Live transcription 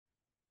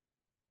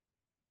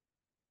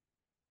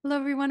Hello,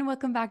 everyone.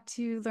 Welcome back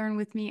to Learn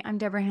with me. I'm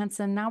Deborah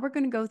Hanson. Now we're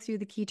going to go through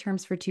the key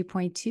terms for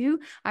 2.2.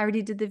 I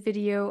already did the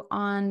video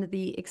on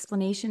the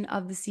explanation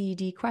of the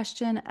CED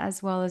question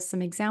as well as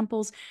some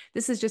examples.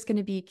 This is just going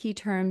to be key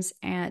terms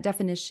and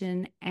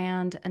definition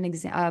and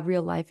a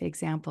real life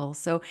example.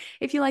 So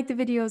if you like the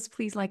videos,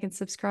 please like and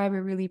subscribe. I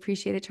really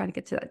appreciate it. Trying to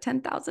get to that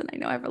 10,000. I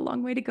know I have a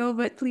long way to go,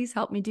 but please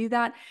help me do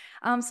that.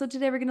 So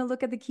today we're going to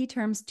look at the key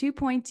terms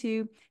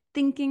 2.2.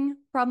 Thinking,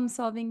 problem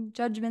solving,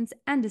 judgments,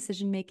 and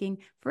decision making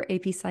for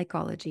AP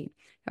psychology.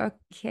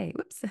 Okay,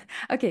 whoops.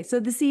 Okay, so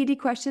the CED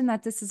question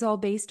that this is all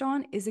based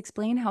on is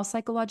explain how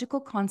psychological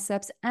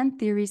concepts and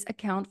theories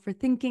account for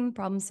thinking,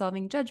 problem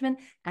solving, judgment,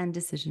 and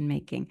decision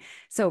making.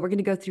 So we're going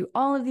to go through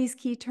all of these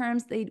key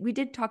terms. We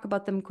did talk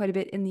about them quite a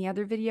bit in the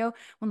other video.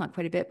 Well, not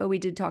quite a bit, but we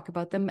did talk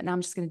about them. And now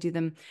I'm just going to do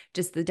them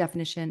just the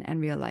definition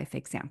and real life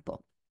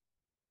example.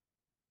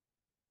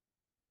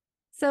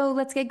 So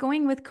let's get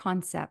going with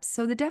concepts.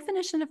 So the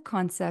definition of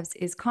concepts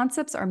is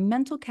concepts are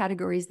mental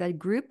categories that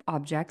group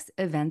objects,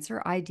 events,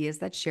 or ideas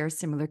that share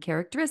similar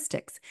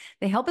characteristics.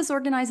 They help us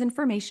organize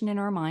information in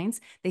our minds,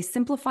 they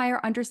simplify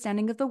our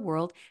understanding of the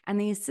world, and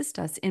they assist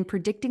us in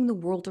predicting the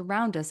world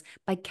around us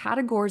by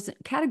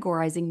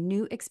categorizing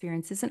new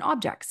experiences and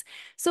objects.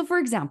 So for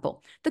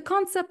example, the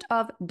concept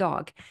of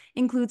dog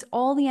includes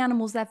all the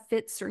animals that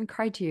fit certain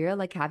criteria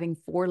like having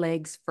 4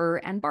 legs, fur,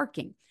 and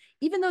barking.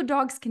 Even though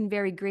dogs can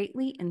vary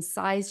greatly in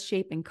size,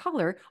 shape, and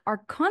color, our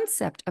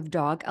concept of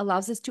dog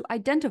allows us to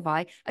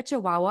identify a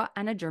Chihuahua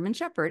and a German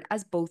Shepherd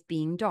as both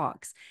being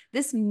dogs.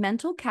 This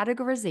mental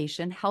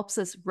categorization helps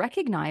us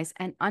recognize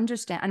and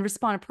understand and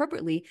respond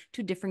appropriately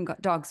to different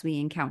dogs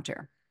we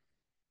encounter.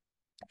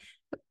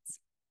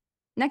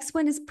 Next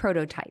one is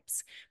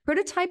prototypes.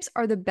 Prototypes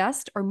are the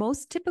best or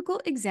most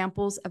typical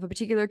examples of a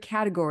particular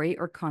category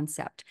or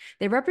concept.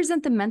 They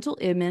represent the mental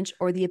image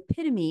or the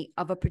epitome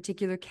of a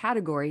particular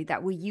category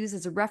that we use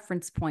as a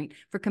reference point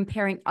for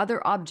comparing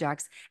other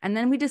objects, and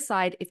then we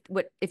decide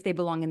if they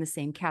belong in the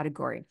same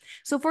category.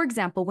 So for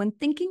example, when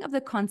thinking of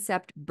the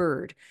concept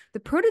bird, the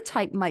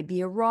prototype might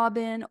be a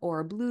robin or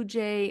a blue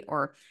jay,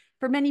 or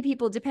for many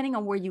people, depending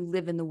on where you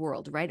live in the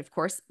world, right? Of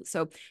course.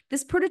 So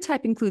this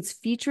prototype includes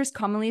features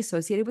commonly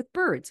associated with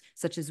birds,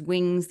 such as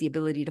wings, the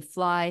ability to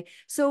fly.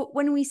 So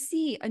when we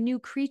see a new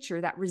creature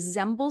that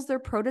resembles their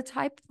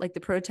prototype, like the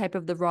prototype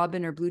of the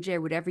robin or blue jay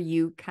or whatever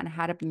you kind of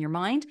had up in your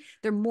mind,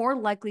 they're more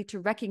likely to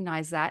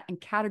recognize that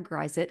and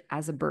categorize it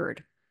as a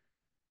bird.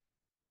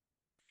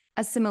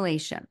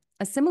 Assimilation.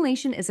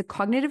 Assimilation is a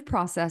cognitive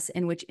process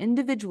in which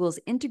individuals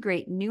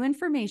integrate new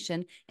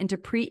information into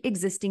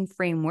pre-existing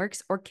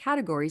frameworks or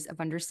categories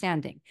of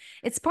understanding.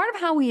 It's part of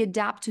how we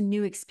adapt to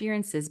new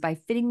experiences by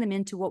fitting them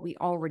into what we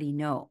already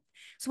know.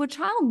 So a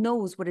child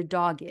knows what a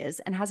dog is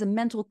and has a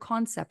mental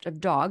concept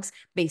of dogs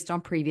based on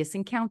previous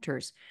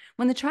encounters.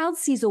 When the child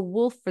sees a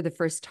wolf for the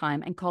first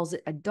time and calls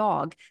it a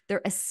dog,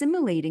 they're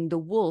assimilating the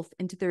wolf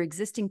into their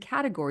existing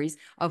categories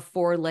of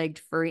 4-legged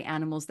furry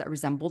animals that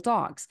resemble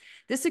dogs.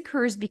 This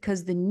occurs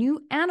because the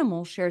new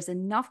animal shares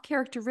enough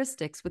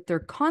characteristics with their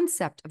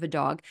concept of a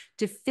dog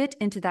to fit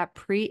into that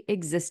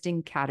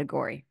pre-existing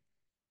category.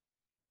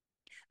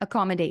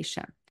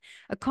 Accommodation.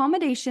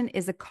 Accommodation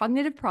is a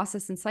cognitive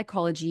process in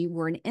psychology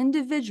where an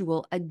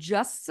individual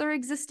adjusts their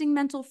existing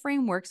mental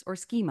frameworks or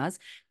schemas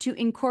to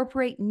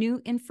incorporate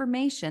new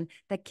information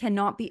that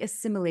cannot be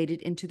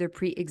assimilated into their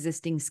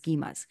pre-existing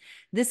schemas.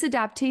 This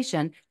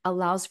adaptation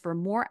allows for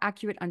more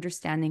accurate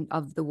understanding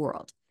of the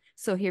world.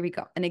 So here we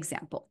go, an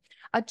example.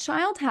 A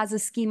child has a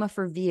schema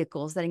for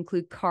vehicles that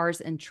include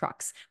cars and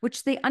trucks,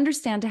 which they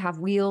understand to have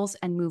wheels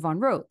and move on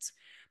roads.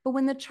 But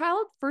when the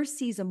child first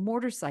sees a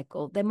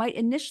motorcycle, they might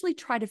initially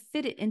try to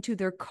fit it into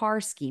their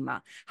car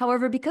schema.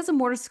 However, because a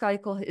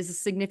motorcycle is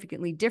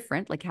significantly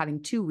different, like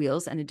having 2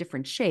 wheels and a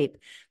different shape,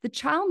 the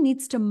child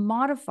needs to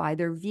modify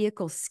their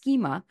vehicle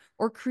schema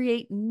or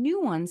create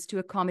new ones to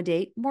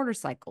accommodate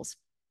motorcycles.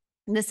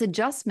 This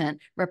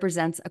adjustment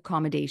represents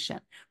accommodation,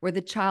 where the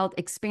child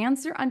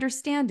expands their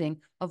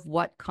understanding of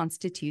what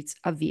constitutes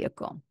a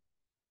vehicle.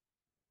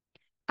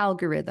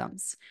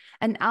 Algorithms.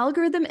 An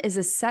algorithm is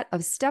a set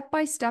of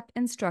step-by-step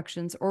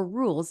instructions or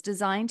rules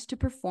designed to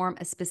perform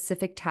a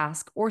specific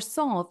task or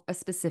solve a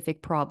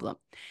specific problem.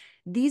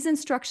 These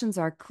instructions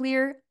are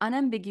clear,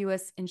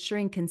 unambiguous,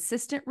 ensuring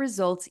consistent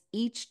results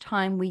each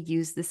time we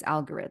use this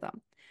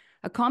algorithm.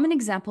 A common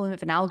example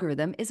of an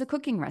algorithm is a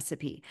cooking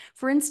recipe.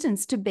 For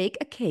instance, to bake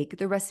a cake,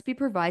 the recipe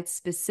provides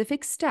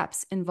specific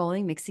steps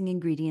involving mixing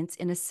ingredients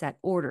in a set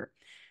order,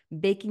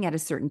 baking at a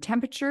certain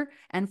temperature,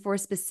 and for a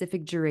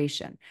specific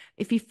duration.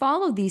 If you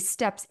follow these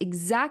steps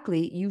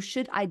exactly, you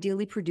should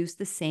ideally produce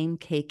the same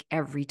cake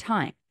every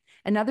time.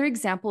 Another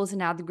example is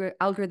an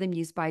algorithm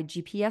used by a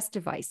GPS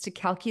device to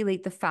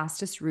calculate the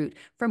fastest route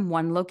from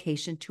one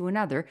location to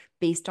another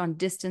based on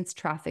distance,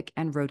 traffic,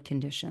 and road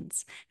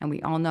conditions. And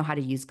we all know how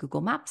to use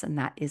Google Maps, and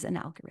that is an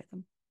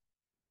algorithm.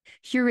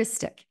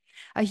 Heuristic.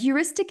 A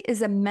heuristic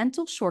is a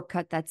mental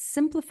shortcut that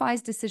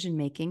simplifies decision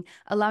making,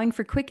 allowing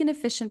for quick and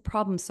efficient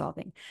problem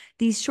solving.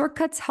 These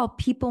shortcuts help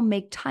people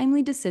make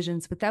timely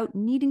decisions without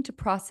needing to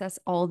process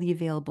all the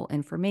available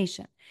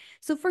information.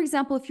 So, for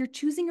example, if you're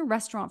choosing a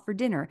restaurant for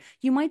dinner,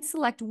 you might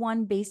select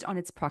one based on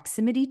its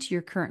proximity to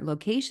your current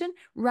location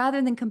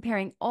rather than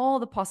comparing all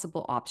the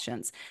possible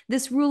options.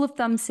 This rule of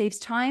thumb saves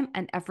time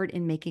and effort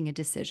in making a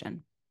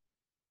decision.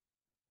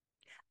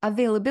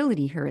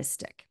 Availability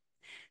heuristic.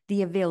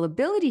 The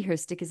availability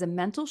heuristic is a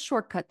mental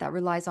shortcut that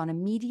relies on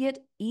immediate,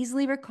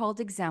 easily recalled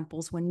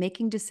examples when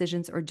making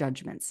decisions or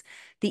judgments.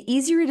 The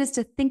easier it is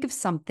to think of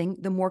something,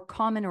 the more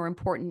common or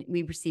important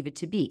we perceive it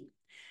to be.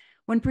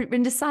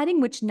 When deciding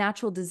which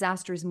natural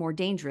disaster is more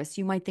dangerous,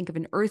 you might think of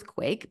an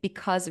earthquake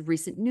because of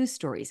recent news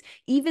stories,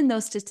 even though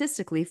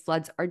statistically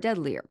floods are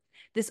deadlier.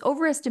 This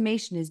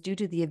overestimation is due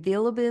to the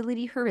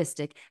availability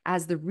heuristic,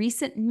 as the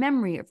recent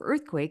memory of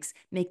earthquakes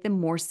make them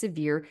more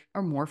severe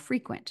or more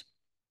frequent.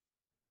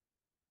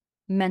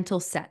 Mental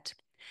set.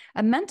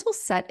 A mental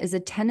set is a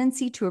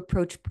tendency to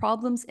approach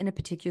problems in a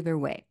particular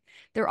way.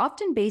 They're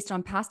often based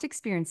on past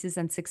experiences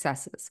and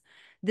successes.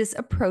 This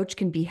approach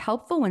can be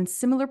helpful when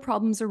similar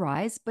problems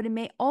arise, but it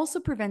may also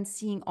prevent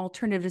seeing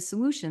alternative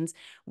solutions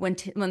when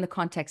the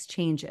context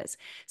changes.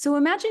 So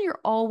imagine you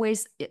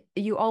always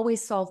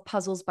solve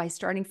puzzles by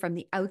starting from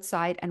the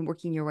outside and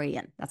working your way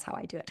in. That's how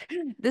I do it.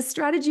 This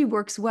strategy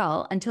works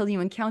well until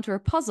you encounter a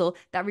puzzle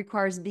that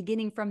requires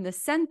beginning from the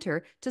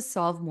center to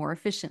solve more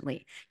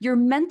efficiently. Your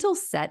mental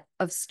set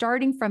of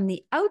starting from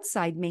the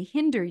outside may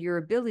hinder your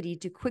ability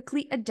to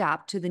quickly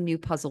adapt to the new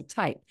puzzle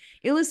type,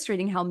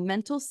 illustrating how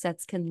mental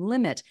sets can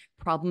limit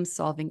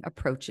problem-solving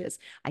approaches.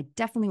 I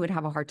definitely would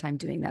have a hard time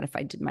doing that if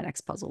I did my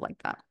next puzzle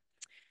like that.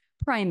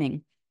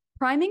 Priming.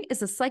 Priming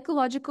is a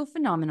psychological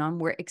phenomenon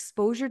where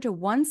exposure to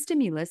one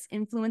stimulus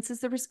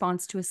influences the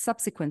response to a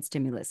subsequent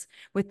stimulus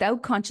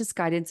without conscious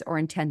guidance or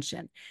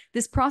intention.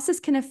 This process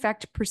can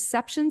affect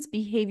perceptions,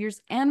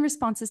 behaviors, and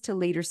responses to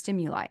later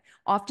stimuli,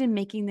 often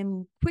making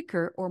them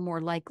quicker or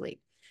more likely.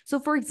 So,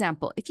 for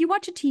example, if you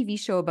watch a TV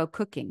show about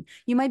cooking,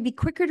 you might be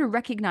quicker to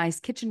recognize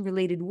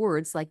kitchen-related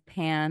words like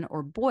pan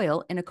or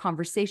boil in a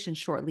conversation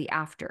shortly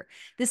after.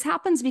 This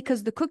happens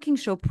because the cooking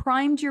show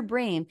primed your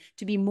brain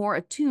to be more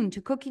attuned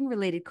to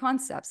cooking-related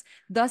concepts,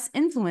 thus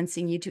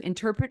influencing you to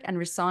interpret and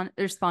respond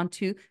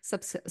to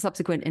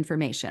subsequent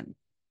information.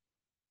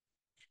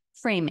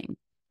 Framing.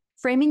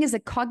 Framing is a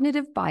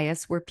cognitive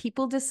bias where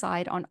people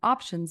decide on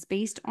options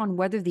based on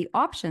whether the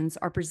options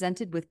are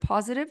presented with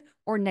positive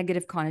or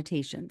negative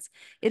connotations.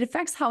 It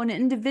affects how an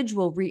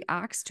individual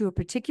reacts to a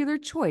particular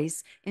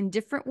choice in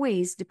different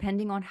ways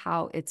depending on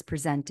how it's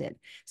presented.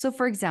 So,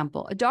 for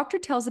example, a doctor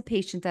tells a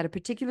patient that a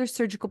particular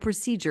surgical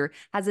procedure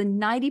has a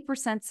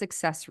 90%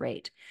 success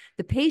rate.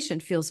 The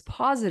patient feels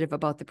positive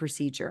about the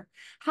procedure.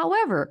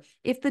 However,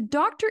 if the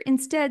doctor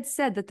instead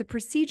said that the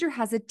procedure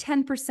has a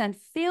 10%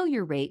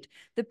 failure rate,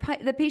 the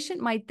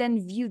patient might then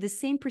view the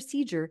same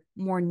procedure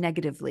more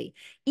negatively.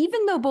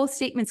 Even though both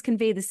statements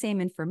convey the same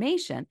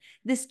information,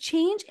 this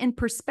change in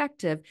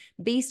perspective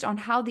based on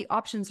how the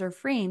options are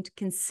framed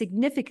can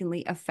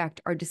significantly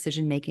affect our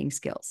decision-making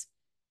skills.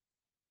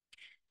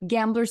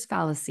 Gambler's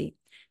fallacy.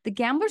 The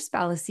gambler's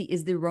fallacy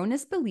is the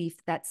erroneous belief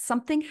that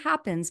something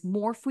happens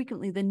more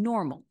frequently than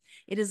normal.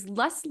 It is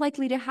less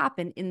likely to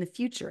happen in the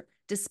future,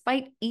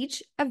 despite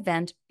each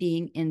event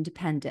being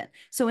independent.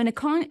 So in a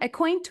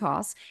coin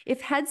toss,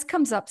 if heads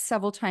comes up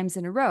several times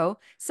in a row,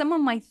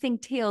 someone might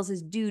think tails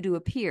is due to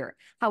appear.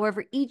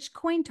 However, each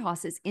coin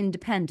toss is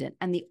independent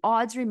and the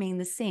odds remain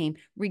the same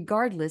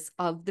regardless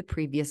of the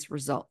previous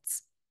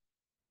results.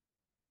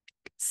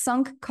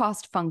 Sunk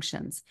cost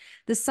functions.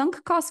 The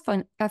sunk cost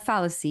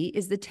fallacy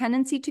is the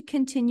tendency to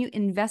continue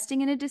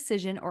investing in a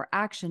decision or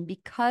action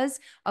because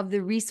of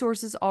the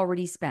resources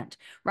already spent,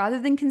 rather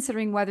than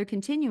considering whether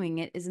continuing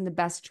it is in the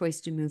best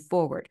choice to move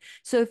forward.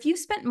 So if you've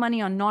spent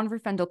money on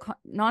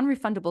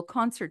non-refundable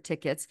concert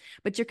tickets,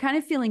 but you're kind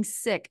of feeling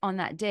sick on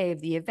that day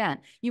of the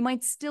event, you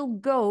might still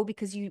go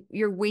because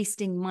you're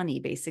wasting money,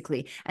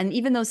 basically. And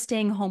even though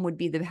staying home would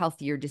be the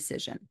healthier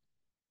decision.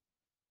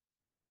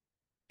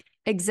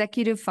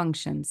 Executive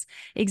functions.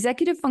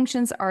 Executive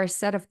functions are a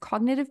set of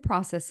cognitive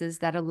processes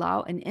that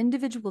allow an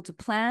individual to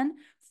plan,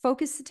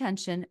 focus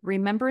attention,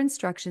 remember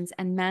instructions,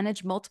 and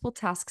manage multiple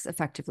tasks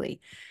effectively.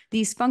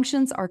 These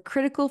functions are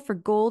critical for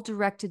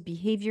goal-directed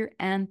behavior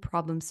and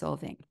problem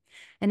solving.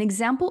 An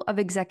example of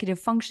executive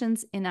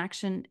functions in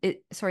action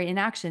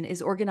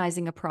is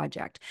organizing a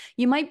project.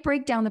 You might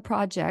break down the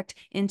project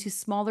into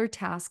smaller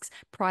tasks,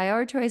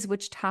 prioritize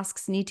which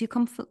tasks you need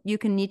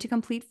to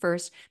complete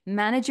first,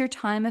 manage your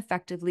time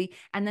effectively,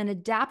 and then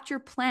adapt your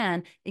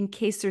plan in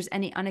case there's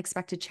any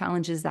unexpected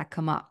challenges that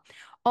come up.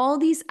 All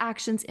these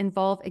actions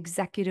involve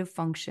executive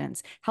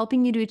functions,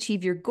 helping you to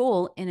achieve your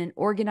goal in an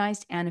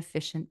organized and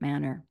efficient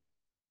manner.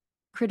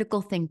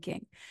 Critical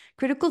thinking.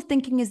 Critical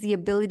thinking is the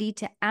ability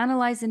to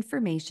analyze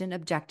information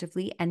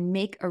objectively and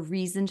make a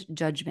reasoned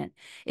judgment.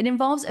 It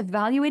involves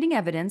evaluating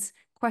evidence,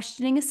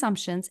 questioning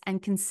assumptions,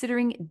 and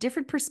considering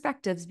different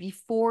perspectives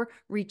before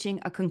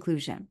reaching a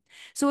conclusion.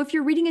 So if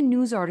you're reading a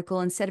news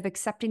article, instead of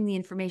accepting the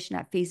information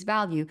at face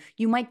value,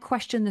 you might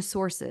question the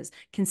sources,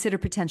 consider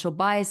potential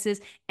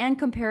biases, and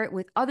compare it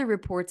with other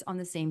reports on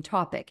the same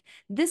topic.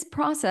 This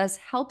process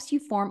helps you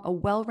form a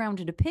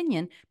well-rounded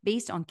opinion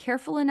based on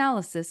careful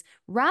analysis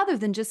rather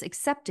than just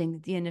accepting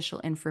the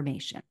initial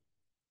information.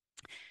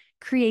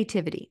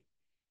 Creativity.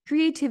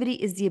 Creativity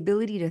is the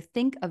ability to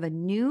think of a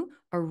new,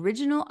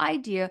 original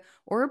idea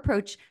or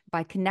approach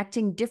by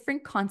connecting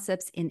different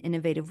concepts in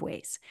innovative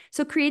ways.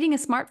 So creating a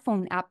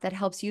smartphone app that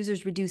helps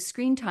users reduce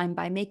screen time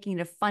by making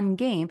it a fun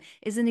game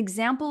is an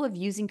example of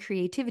using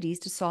creativities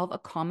to solve a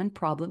common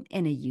problem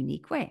in a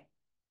unique way.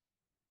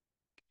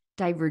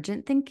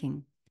 Divergent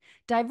thinking.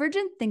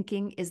 Divergent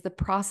thinking is the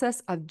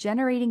process of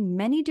generating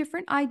many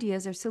different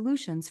ideas or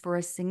solutions for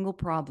a single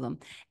problem,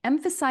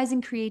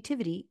 emphasizing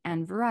creativity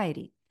and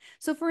variety.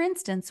 So, for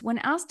instance, when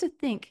asked to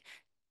think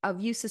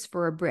of uses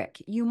for a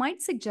brick, you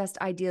might suggest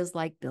ideas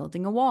like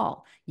building a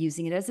wall,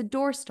 using it as a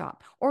doorstop,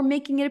 or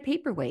making it a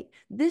paperweight.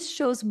 This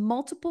shows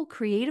multiple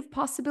creative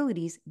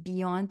possibilities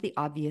beyond the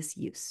obvious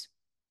use.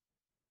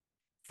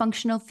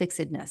 Functional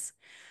fixedness.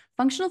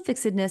 Functional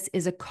fixedness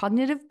is a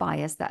cognitive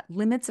bias that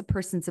limits a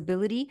person's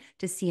ability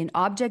to see an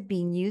object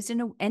being used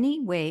in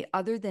any way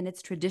other than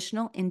its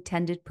traditional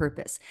intended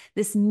purpose.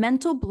 This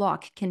mental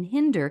block can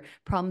hinder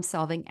problem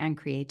solving and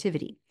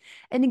creativity.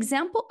 An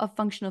example of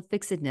functional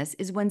fixedness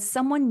is when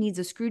someone needs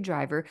a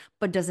screwdriver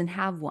but doesn't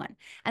have one,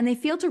 and they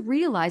fail to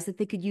realize that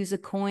they could use a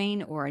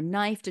coin or a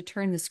knife to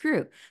turn the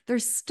screw. They're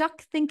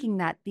stuck thinking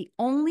that the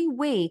only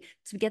way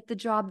to get the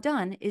job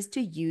done is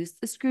to use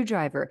the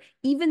screwdriver,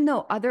 even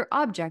though other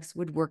objects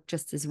would work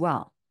just as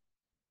well.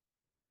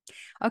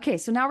 Okay,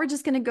 so now we're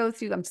just going to go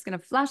through, I'm just going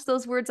to flash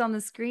those words on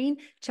the screen,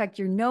 check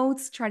your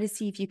notes, try to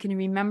see if you can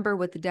remember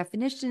what the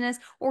definition is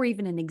or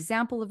even an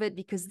example of it,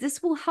 because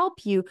this will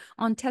help you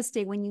on test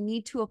day when you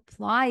need to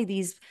apply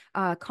these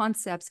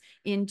concepts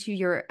into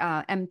your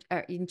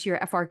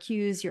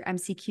FRQs, your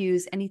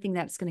MCQs, anything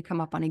that's going to come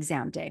up on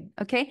exam day.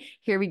 Okay,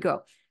 here we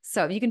go.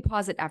 So you can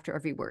pause it after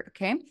every word,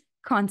 okay?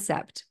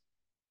 Concept.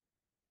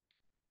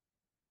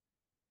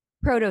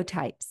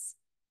 Prototypes.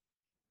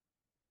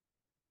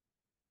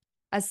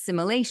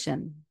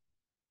 Assimilation.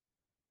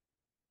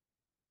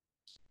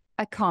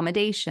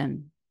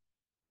 Accommodation.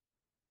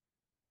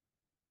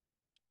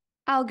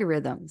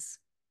 Algorithms.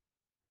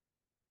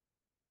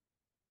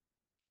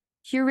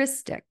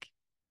 Heuristic.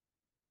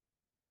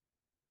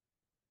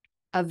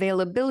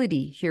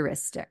 Availability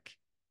heuristic.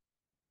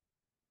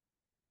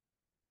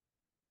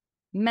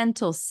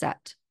 Mental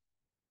set.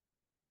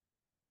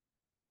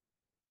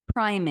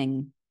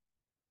 Priming.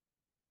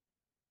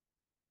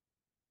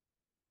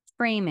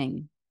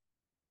 Framing.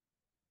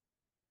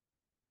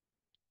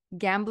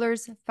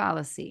 Gambler's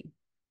fallacy.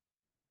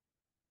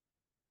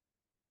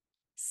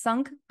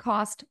 Sunk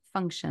cost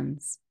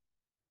functions.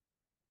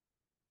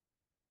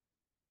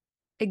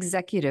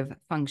 Executive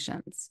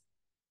functions.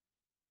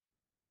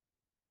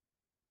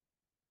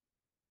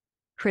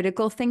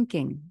 Critical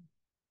thinking.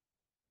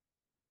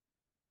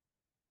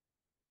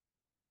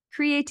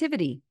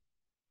 Creativity.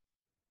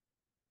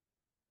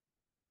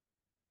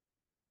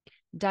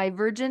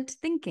 Divergent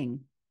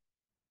thinking.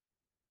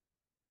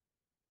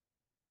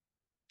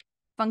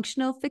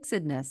 Functional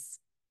fixedness.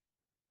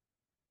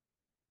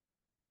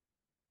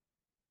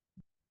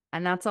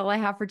 And that's all I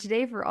have for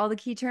today for all the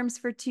key terms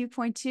for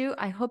 2.2.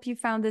 I hope you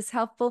found this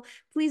helpful.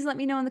 Please let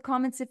me know in the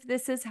comments if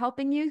this is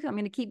helping you. I'm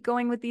going to keep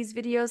going with these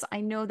videos.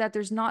 I know that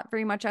there's not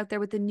very much out there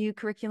with the new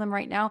curriculum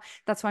right now.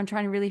 That's why I'm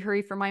trying to really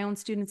hurry for my own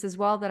students as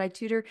well that I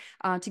tutor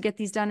to get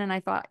these done. And I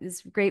thought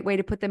it's a great way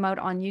to put them out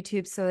on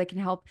YouTube so they can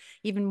help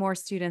even more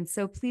students.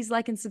 So please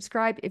like and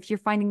subscribe if you're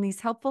finding these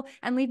helpful,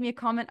 and leave me a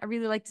comment. I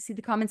really like to see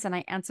the comments and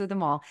I answer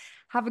them all.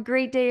 Have a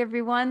great day,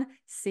 everyone.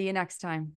 See you next time.